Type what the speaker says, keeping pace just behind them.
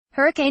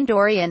Hurricane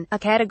Dorian, a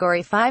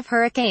Category 5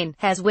 hurricane,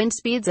 has wind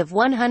speeds of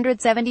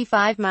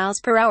 175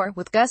 miles per hour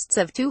with gusts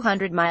of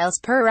 200 miles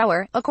per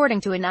hour, according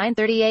to a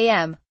 9:30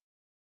 a.m.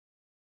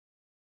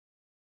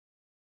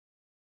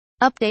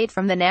 update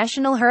from the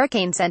National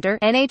Hurricane Center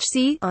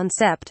 (NHC) on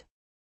Sept.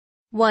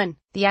 1.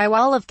 The eye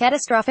wall of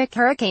catastrophic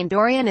Hurricane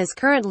Dorian is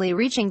currently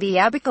reaching the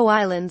Abaco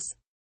Islands.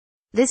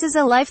 This is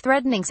a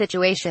life-threatening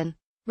situation.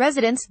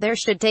 Residents there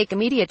should take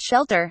immediate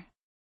shelter.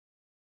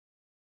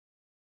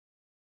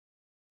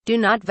 Do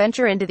not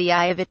venture into the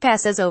eye if it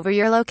passes over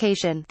your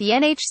location, the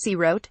NHC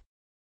wrote.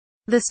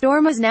 The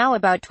storm is now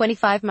about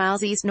 25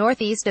 miles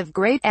east-northeast of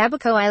Great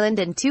Abaco Island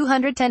and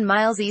 210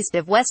 miles east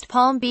of West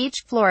Palm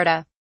Beach,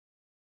 Florida.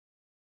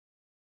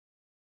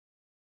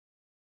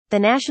 The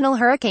National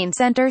Hurricane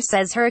Center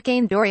says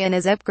Hurricane Dorian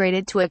is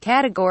upgraded to a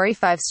Category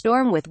 5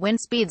 storm with wind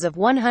speeds of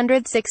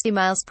 160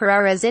 miles per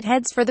hour as it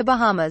heads for the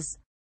Bahamas.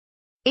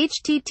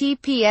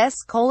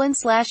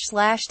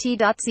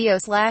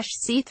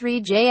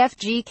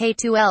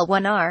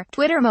 https://t.co/c3jfgk2l1r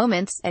Twitter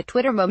Moments at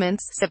Twitter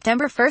Moments,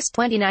 September 1,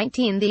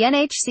 2019. The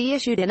NHC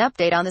issued an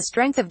update on the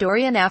strength of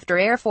Dorian after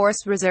Air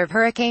Force Reserve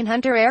Hurricane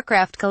Hunter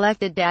aircraft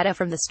collected data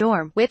from the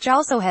storm, which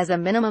also has a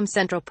minimum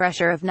central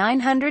pressure of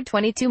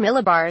 922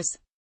 millibars.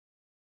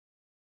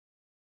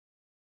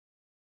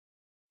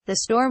 The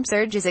storm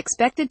surge is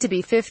expected to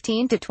be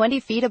 15 to 20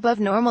 feet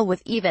above normal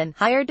with even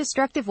higher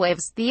destructive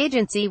waves, the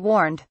agency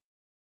warned.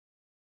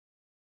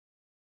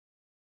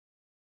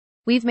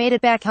 We've made it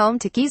back home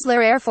to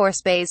Keesler Air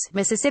Force Base,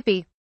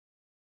 Mississippi.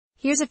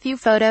 Here's a few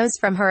photos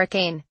from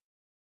Hurricane.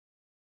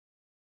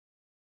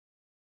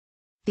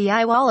 The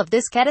eye wall of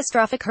this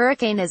catastrophic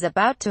hurricane is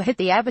about to hit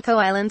the Abaco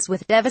Islands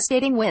with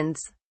devastating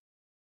winds.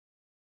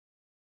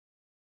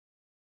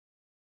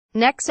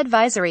 Next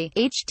advisory,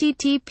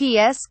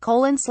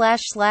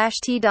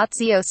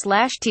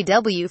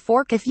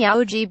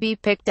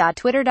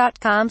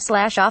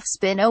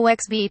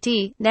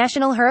 https://t.co/tw4kfyaogbpic.twitter.com/offspinoxbt,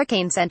 National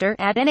Hurricane Center,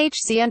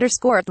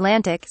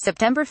 @NHC_Atlantic,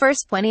 September 1,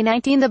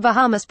 2019. The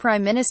Bahamas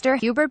Prime Minister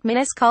Hubert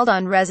Minnis called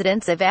on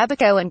residents of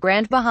Abaco and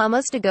Grand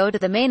Bahamas to go to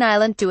the main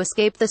island to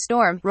escape the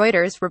storm,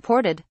 Reuters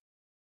reported.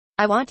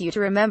 I want you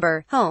to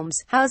remember, homes,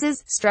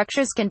 houses,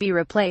 structures can be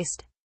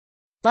replaced.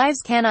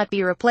 Lives cannot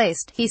be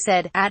replaced, he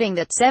said, adding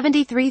that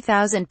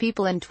 73,000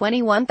 people and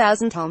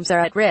 21,000 homes are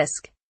at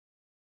risk.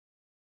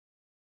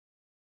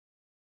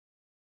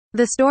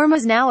 The storm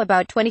is now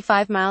about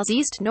 25 miles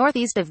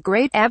east-northeast of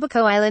Great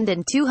Abaco Island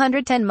and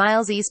 210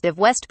 miles east of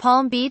West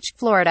Palm Beach,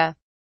 Florida.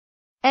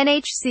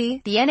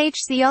 NHC. The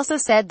NHC also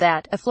said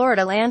that a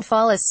Florida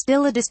landfall is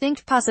still a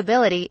distinct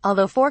possibility,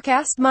 although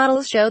forecast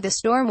models show the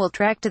storm will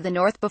track to the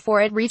north before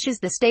it reaches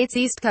the state's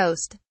east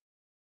coast.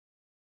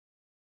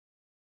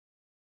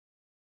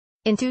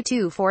 In 2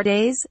 to 4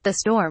 days, the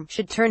storm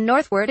should turn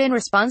northward in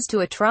response to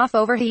a trough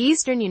over the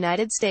eastern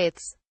United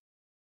States.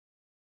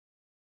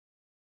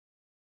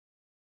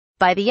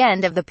 By the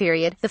end of the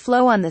period, the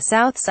flow on the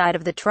south side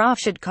of the trough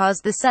should cause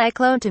the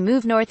cyclone to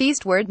move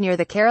northeastward near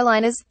the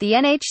Carolinas, the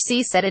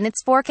NHC said in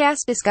its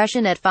forecast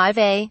discussion at 5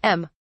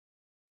 a.m.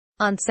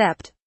 on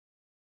Sept.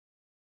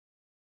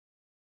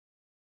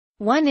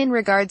 1. In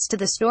regards to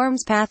the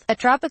storm's path, a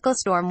tropical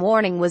storm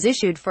warning was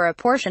issued for a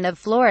portion of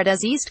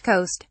Florida's east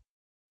coast.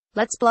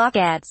 Let's block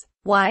ads.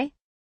 Why?